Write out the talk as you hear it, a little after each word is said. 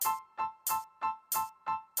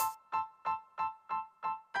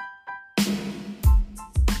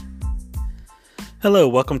Hello,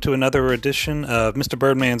 welcome to another edition of Mr.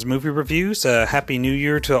 Birdman's Movie Reviews. Happy New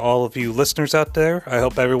Year to all of you listeners out there. I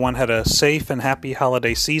hope everyone had a safe and happy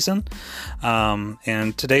holiday season.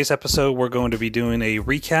 And today's episode, we're going to be doing a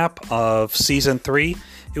recap of Season 3.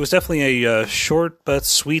 It was definitely a short but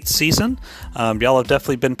sweet season. Y'all have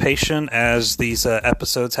definitely been patient as these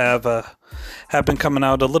episodes have been coming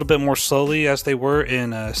out a little bit more slowly as they were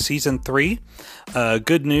in Season 3.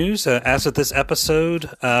 Good news, as of this episode,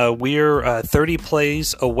 we're 30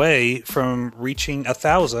 plays away from reaching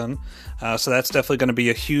 1,000. So that's definitely going to be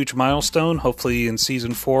a huge milestone. Hopefully in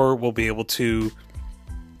Season 4 we'll be able to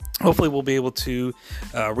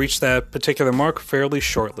reach that particular mark fairly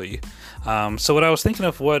shortly. So what I was thinking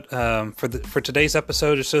of for today's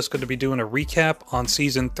episode is just going to be doing a recap on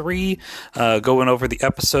Season 3, going over the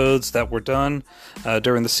episodes that were done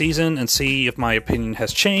during the season and see if my opinion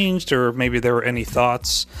has changed or maybe there were any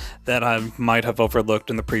thoughts that I might have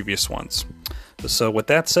overlooked in the previous ones. So with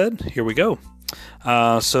that said, here we go.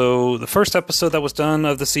 So the first episode that was done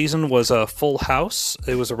of the season was Full House.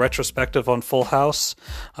 It was a retrospective on Full House.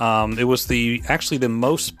 It was actually the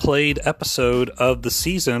most played episode of the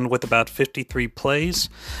season with about 53 plays.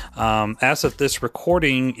 As of this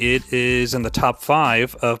recording, it is in the top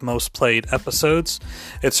 5 of most played episodes.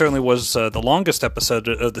 It certainly was the longest episode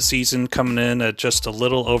of the season, coming in at just a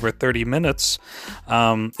little over 30 minutes.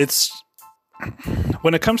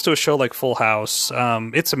 When it comes to a show like Full House,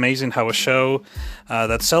 it's amazing how a show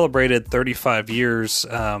that celebrated 35 years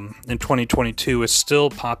in 2022 is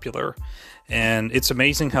still popular. And it's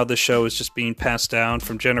amazing how this show is just being passed down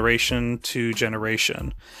from generation to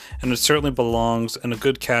generation. And it certainly belongs in a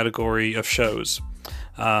good category of shows.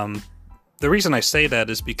 The reason I say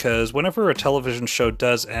that is because whenever a television show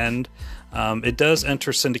does end, it does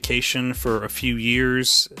enter syndication for a few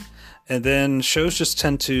years. And then shows just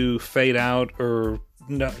tend to fade out or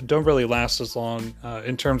don't really last as long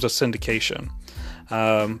in terms of syndication.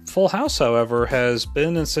 Full House, however, has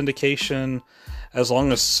been in syndication as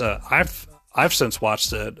long as I've since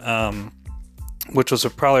watched it, which was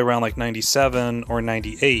probably around like 97 or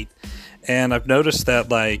 98. And I've noticed that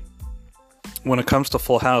when it comes to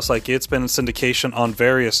Full House, it's been in syndication on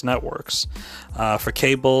various networks. For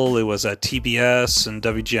cable, it was at TBS and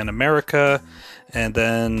WGN America. And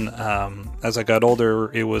then as I got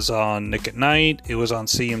older, it was on Nick at Night, it was on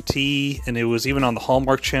CMT, and it was even on the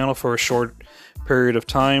Hallmark Channel for a short period of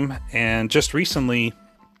time. And just recently,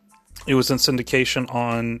 it was in syndication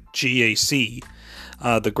on GAC,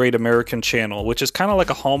 the Great American Channel, which is kind of like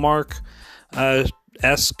a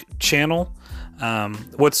Hallmark-esque channel.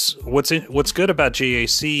 What's good about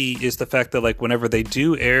GAC is the fact that whenever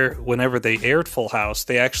they aired Full House,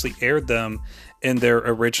 they actually aired them in their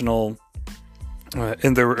original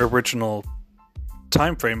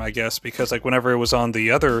time frame, I guess, because whenever it was on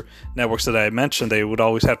the other networks that I mentioned, they would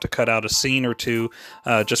always have to cut out a scene or two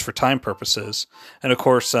just for time purposes. And of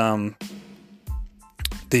course,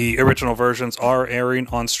 the original versions are airing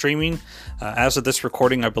on streaming. As of this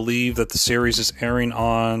recording, I believe that the series is airing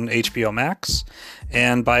on HBO Max.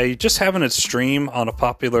 And by just having it stream on a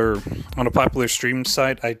popular streaming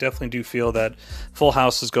site, I definitely do feel that Full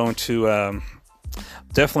House is going to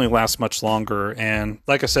definitely last much longer. And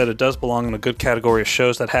like I said, it does belong in a good category of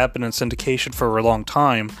shows that have been in syndication for a long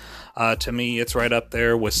time. To me, it's right up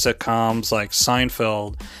there with sitcoms like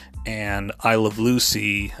Seinfeld and I Love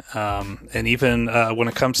Lucy, and even when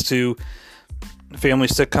it comes to family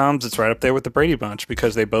sitcoms, it's right up there with the Brady Bunch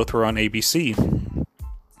because they both were on ABC.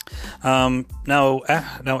 Now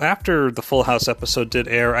after the Full House episode did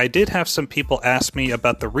air, I did have some people ask me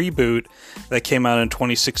about the reboot that came out in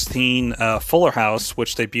 2016, Fuller House,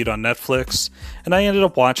 which debuted on Netflix, and I ended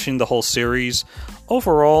up watching the whole series.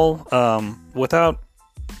 Overall, without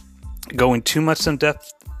going too much in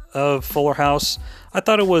depth of Fuller House, I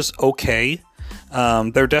thought it was okay.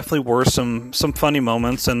 There definitely were some funny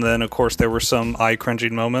moments, and then of course there were some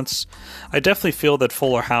eye-cringing moments. I definitely feel that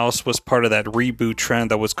Fuller House was part of that reboot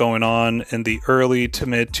trend that was going on in the early to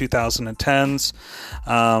mid 2010s.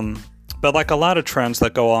 But like a lot of trends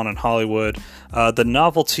that go on in Hollywood, the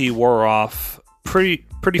novelty wore off pretty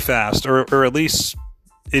fast, or at least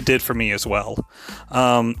it did for me as well.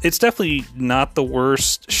 It's definitely not the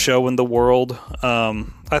worst show in the world.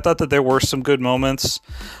 I thought that there were some good moments.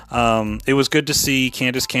 It was good to see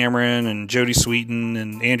Candace Cameron and Jodie Sweetin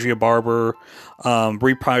and Andrea Barber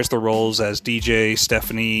reprise their roles as DJ,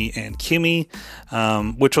 Stephanie, and Kimmy,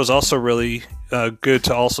 which was also really good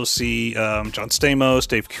to also see John Stamos,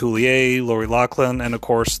 Dave Coulier, Lori Loughlin, and of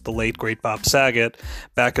course the late great Bob Saget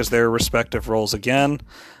back as their respective roles again.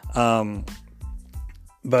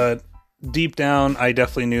 But deep down, I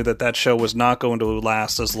definitely knew that that show was not going to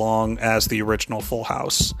last as long as the original Full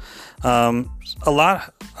House.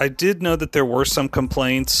 I did know that there were some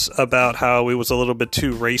complaints about how it was a little bit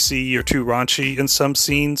too racy or too raunchy in some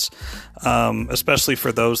scenes, especially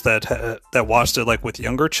for those that watched it like with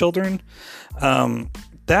younger children.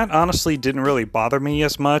 That honestly didn't really bother me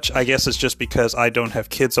as much. I guess it's just because I don't have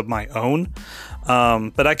kids of my own.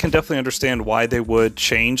 But I can definitely understand why they would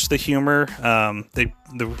change the humor.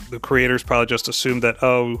 The creators probably just assumed that,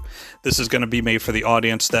 oh, this is going to be made for the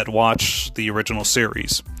audience that watched the original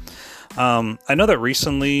series. I know that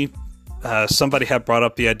recently somebody had brought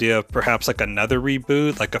up the idea of perhaps like another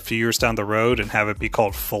reboot, like a few years down the road, and have it be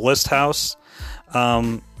called Fullest House.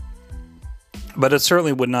 But it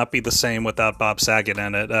certainly would not be the same without Bob Saget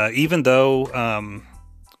in it. Even though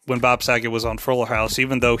when Bob Saget was on Fuller House,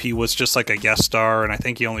 even though he was just like a guest star, and I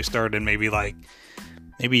think he only starred in maybe I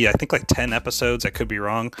think like 10 episodes, I could be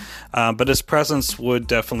wrong, but his presence would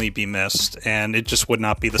definitely be missed, and it just would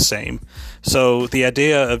not be the same. So the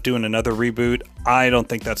idea of doing another reboot, I don't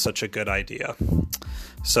think that's such a good idea.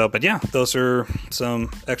 So, but yeah, those are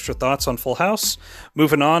some extra thoughts on Full House.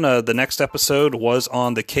 Moving on, the next episode was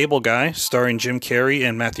on The Cable Guy, starring Jim Carrey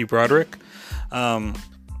and Matthew Broderick.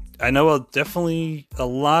 I know definitely a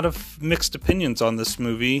lot of mixed opinions on this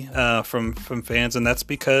movie from fans, and that's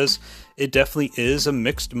because it definitely is a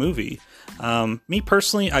mixed movie. Me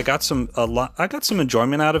personally, I got some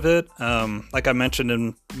enjoyment out of it. Like I mentioned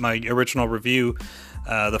in my original review,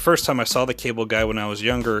 the first time I saw The Cable Guy when I was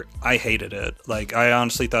younger, I hated it. Like, I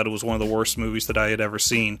honestly thought it was one of the worst movies that I had ever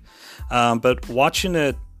seen. But watching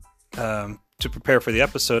it to prepare for the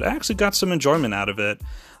episode, I actually got some enjoyment out of it.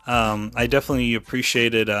 I definitely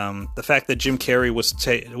appreciated the fact that Jim Carrey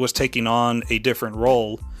was taking on a different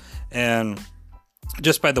role, and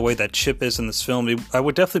just by the way that Chip is in this film, I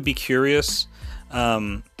would definitely be curious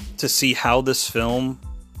to see how this film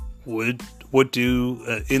would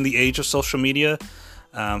do in the age of social media.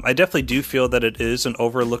 I definitely do feel that it is an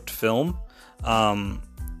overlooked film, and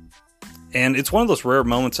it's one of those rare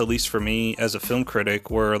moments, at least for me as a film critic,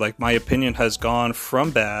 where like my opinion has gone from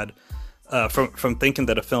bad. From thinking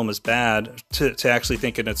that a film is bad to actually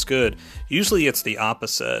thinking it's good. Usually it's the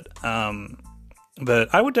opposite.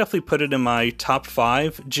 But I would definitely put it in my top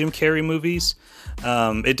 5 Jim Carrey movies.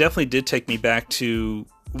 It definitely did take me back to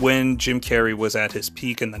when Jim Carrey was at his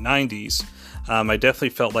peak in the 90s. I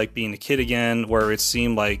definitely felt like being a kid again, where it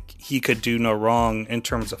seemed like he could do no wrong in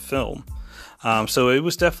terms of film. So it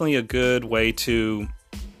was definitely a good way to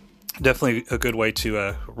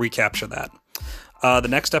recapture that. The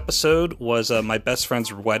next episode was My Best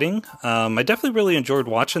Friend's Wedding. I definitely really enjoyed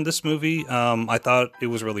watching this movie. I thought it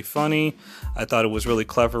was really funny. I thought it was really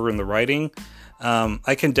clever in the writing.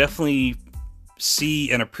 I can definitely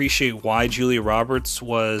see and appreciate why Julia Roberts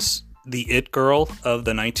was the it girl of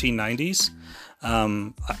the 1990s.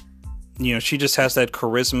 She just has that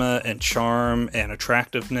charisma and charm and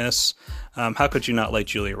attractiveness. How could you not like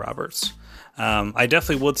Julia Roberts? I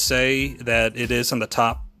definitely would say that it is in the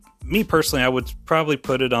top. Me personally, I would probably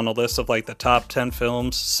put it on a list of like the top 10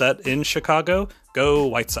 films set in Chicago. Go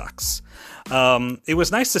White Sox. It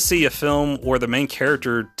was nice to see a film where the main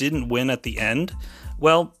character didn't win at the end.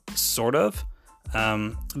 Well, sort of.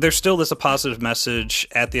 There still is a positive message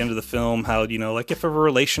at the end of the film, how, like if a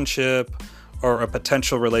relationship or a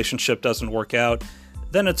potential relationship doesn't work out,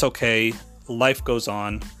 then it's okay. Life goes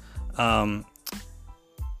on.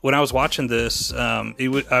 When I was watching this,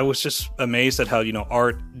 I was just amazed at how,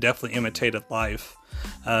 art definitely imitated life.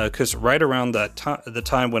 Because right around the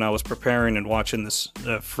time when I was preparing and watching this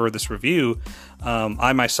for this review,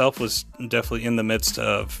 I myself was definitely in the midst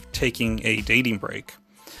of taking a dating break.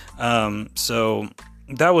 So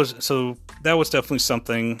that was definitely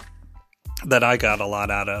something that I got a lot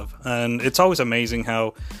out of. And it's always amazing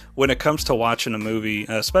how when it comes to watching a movie,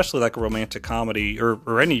 especially like a romantic comedy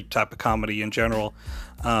or any type of comedy in general,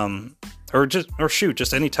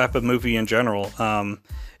 just any type of movie in general,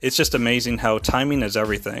 it's just amazing how timing is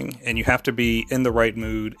everything, and you have to be in the right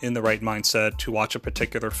mood, in the right mindset to watch a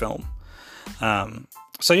particular film.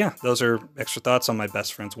 So yeah, those are extra thoughts on My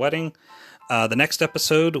Best Friend's Wedding. The next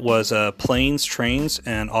episode was Planes, Trains,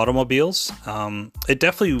 and Automobiles. It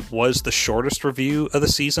definitely was the shortest review of the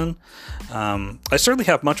season. I certainly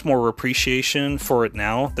have much more appreciation for it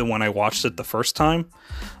now than when I watched it the first time.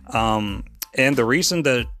 And the reason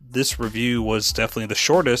that this review was definitely the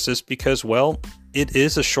shortest is because, well, it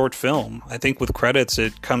is a short film. I think with credits,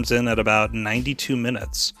 it comes in at about 92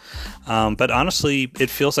 minutes. But honestly, it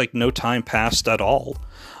feels like no time passed at all.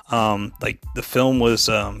 Like the film was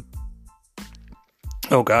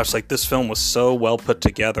Oh gosh, like this film was so well put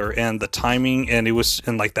together, and the timing, and it was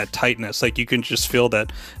in like that tightness, like you can just feel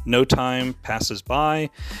that no time passes by.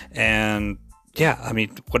 And yeah, I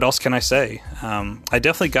mean, what else can I say? I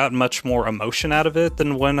definitely got much more emotion out of it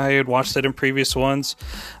than when I had watched it in previous ones.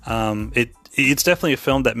 It's definitely a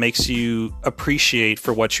film that makes you appreciate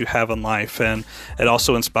for what you have in life, and it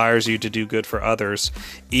also inspires you to do good for others,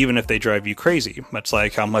 even if they drive you crazy, much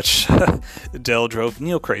like how much Dell drove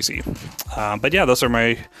Neil crazy. But yeah, those are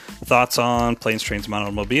my thoughts on Planes, Trains, and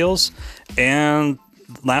Automobiles. And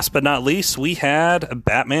last but not least, we had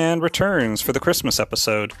Batman Returns for the Christmas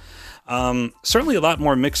episode. Certainly a lot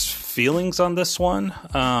more mixed feelings on this one.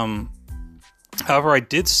 However, I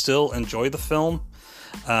did still enjoy the film.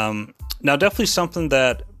 Now, definitely something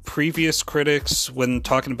that previous critics, when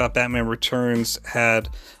talking about Batman Returns, had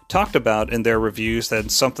talked about in their reviews,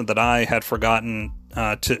 that something that I had forgotten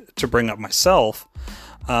to bring up myself,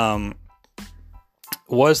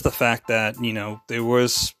 was the fact that, you know, there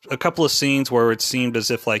was a couple of scenes where it seemed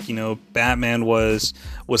as if, like, you know, Batman was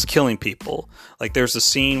killing people. Like, there's a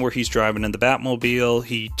scene where he's driving in the Batmobile,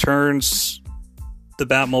 he turns the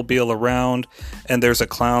Batmobile around, and there's a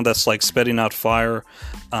clown that's like spitting out fire.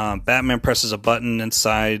 Batman presses a button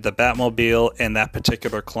inside the Batmobile, and that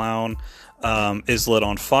particular clown is lit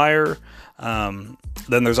on fire. Then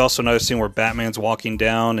there's also another scene where Batman's walking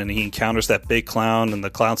down and he encounters that big clown, and the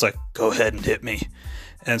clown's like, "Go ahead and hit me."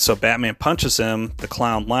 And so Batman punches him, the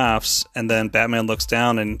clown laughs, and then Batman looks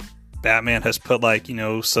down, and Batman has put, like, you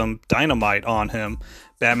know, some dynamite on him.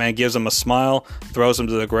 Batman gives him a smile, throws him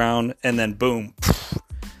to the ground, and then boom,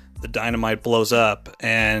 the dynamite blows up,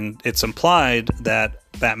 and it's implied that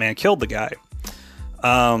Batman killed the guy.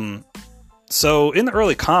 So in the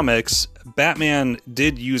early comics, Batman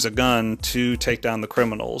did use a gun to take down the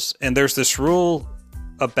criminals, and there's this rule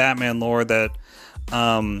of Batman lore that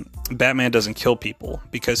Batman doesn't kill people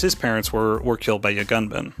because his parents were killed by a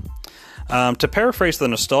gunman. To paraphrase the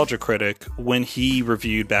Nostalgia Critic, when he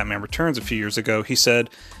reviewed Batman Returns a few years ago, he said,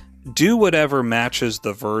 "Do whatever matches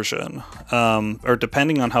the version, or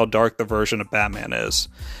depending on how dark the version of Batman is."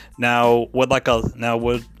 Now, would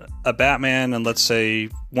a Batman in, let's say,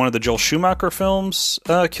 one of the Joel Schumacher films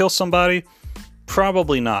kill somebody?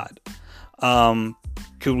 Probably not.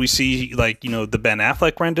 Could we see, like, you know, the Ben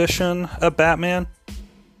Affleck rendition of Batman?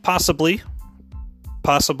 Possibly.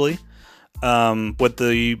 With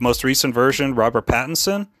the most recent version, Robert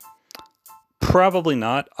Pattinson? Probably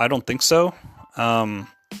not. I don't think so.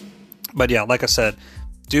 But yeah, like I said,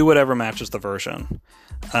 do whatever matches the version.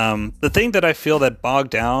 The thing that I feel that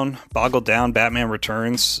boggled down Batman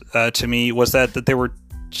Returns to me was that there were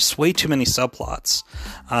just way too many subplots.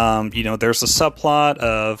 You know, there's a subplot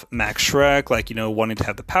of Max Schreck, like, you know, wanting to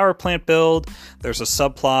have the power plant build. There's a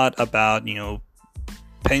subplot about, you know,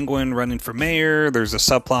 Penguin running for mayor. There's a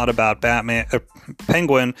subplot about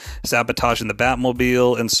Penguin sabotaging the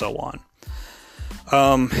Batmobile, and so on.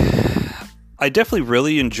 I definitely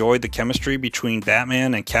really enjoyed the chemistry between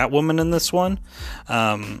Batman and Catwoman in this one.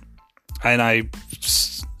 And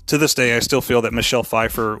to this day, I still feel that Michelle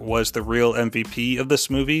Pfeiffer was the real MVP of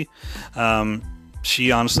this movie.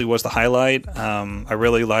 She honestly was the highlight. I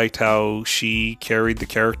really liked how she carried the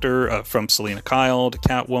character from Selena Kyle to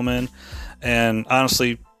Catwoman. And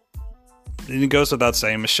honestly, it goes without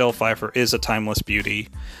saying, Michelle Pfeiffer is a timeless beauty.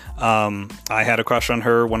 I had a crush on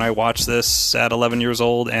her when I watched this at 11 years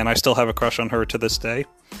old, and I still have a crush on her to this day.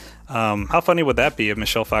 How funny would that be if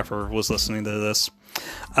Michelle Pfeiffer was listening to this?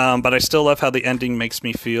 But I still love how the ending makes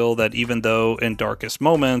me feel that even though in darkest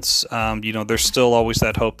moments, you know, there's still always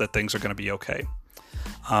that hope that things are going to be okay.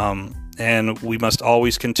 And we must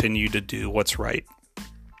always continue to do what's right.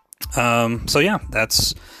 So yeah,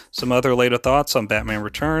 that's some other later thoughts on Batman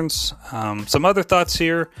Returns. Some other thoughts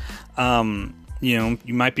here. You know,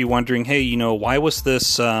 you might be wondering, hey, you know, why was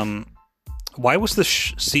this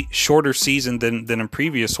shorter season than in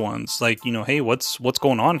previous ones? Like, you know, hey, what's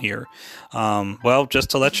going on here? Well, just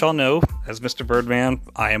to let y'all know, as Mr. Birdman,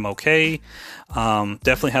 I am okay.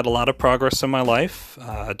 Definitely had a lot of progress in my life.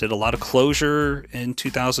 Did a lot of closure in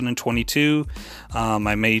 2022.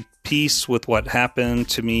 I made peace with what happened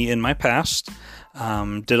to me in my past.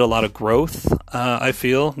 Did a lot of growth. I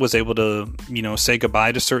feel was able to, you know, say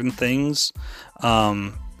goodbye to certain things,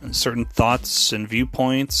 certain thoughts and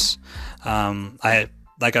viewpoints.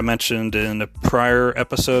 Like I mentioned in a prior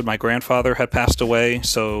episode, my grandfather had passed away,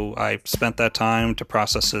 so I spent that time to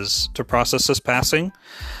process his passing.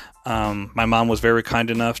 My mom was very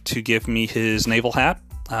kind enough to give me his naval hat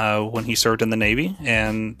when he served in the Navy,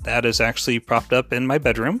 and that is actually propped up in my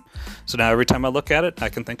bedroom. So now every time I look at it, I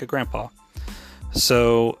can think of Grandpa.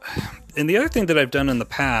 So And the other thing that I've done in the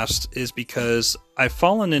past is because I've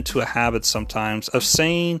fallen into a habit sometimes of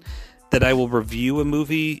saying that I will review a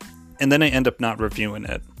movie and then I end up not reviewing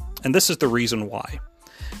it. And this is the reason why.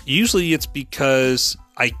 Usually it's because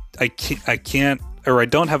I can't, or I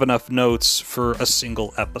don't have enough notes for a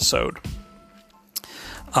single episode.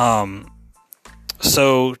 So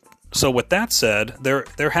with that said,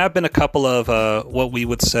 there have been a couple of what we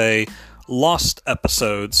would say lost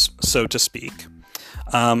episodes, so to speak.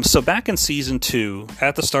 So back in season 2,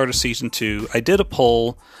 at the start of season 2, I did a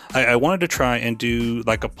poll. I wanted to try and do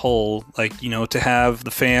like a poll, like, to have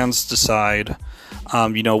the fans decide,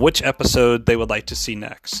 which episode they would like to see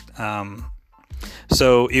next.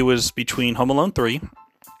 So it was between Home Alone 3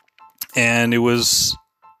 and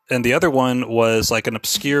the other one was like an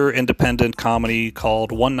obscure independent comedy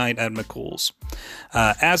called One Night at McCool's.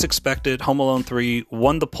 As expected, Home Alone 3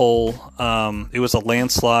 won the poll. It was a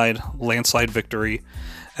landslide victory,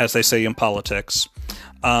 as they say in politics.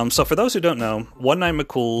 So for those who don't know, One Night at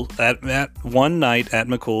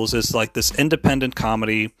McCool's is like this independent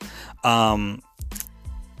comedy, and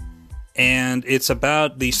it's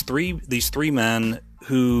about these three men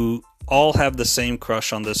who all have the same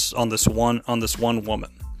crush on this one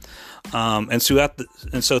woman. And so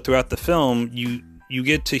throughout the film, you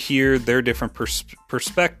get to hear their different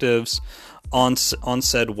perspectives on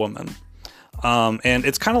said woman. And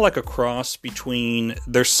it's kind of like a cross between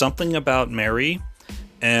There's Something About Mary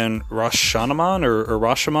and Rashomon or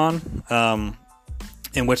Rashomon,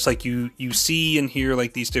 in which like you see and hear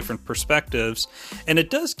like these different perspectives, and it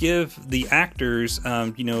does give the actors,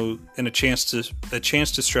 a chance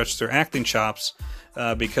to stretch their acting chops.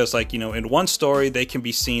 Because in one story, they can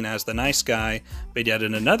be seen as the nice guy, but yet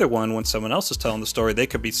in another one, when someone else is telling the story, they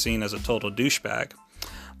could be seen as a total douchebag.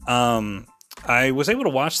 I was able to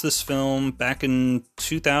watch this film back in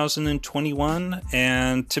 2021,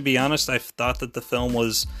 and to be honest, I thought that the film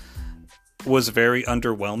was very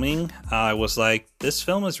underwhelming. I was like, this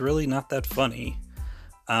film is really not that funny.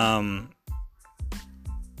 The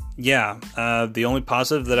only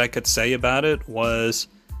positive that I could say about it was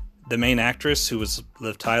the main actress, who was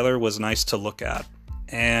Liv Tyler, was nice to look at.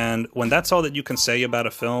 And when that's all that you can say about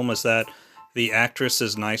a film is that the actress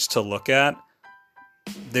is nice to look at,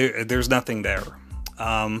 there's nothing there.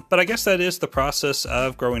 But I guess that is the process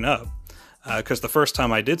of growing up. Because the first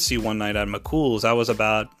time I did see One Night at McCool's, I was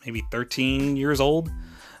about maybe 13 years old.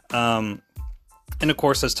 And of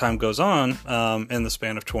course, as time goes on, in the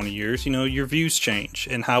span of 20 years, your views change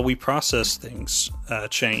and how we process things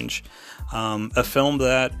change. A film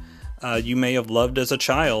that you may have loved as a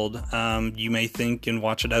child, you may think and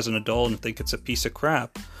watch it as an adult and think it's a piece of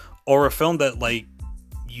crap. Or a film that, like,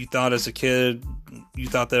 you thought as a kid, you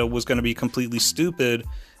thought that it was going to be completely stupid,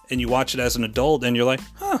 and you watch it as an adult and you're like,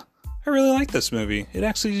 I really like this movie. It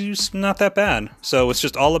actually is not that bad. So it's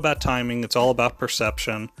just all about timing. It's all about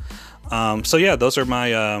perception. Those are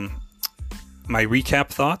my recap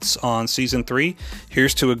thoughts on season 3.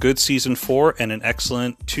 Here's to a good season 4 and an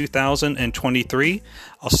excellent 2023.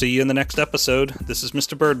 I'll see you in the next episode. This is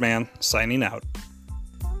Mr. Birdman signing out.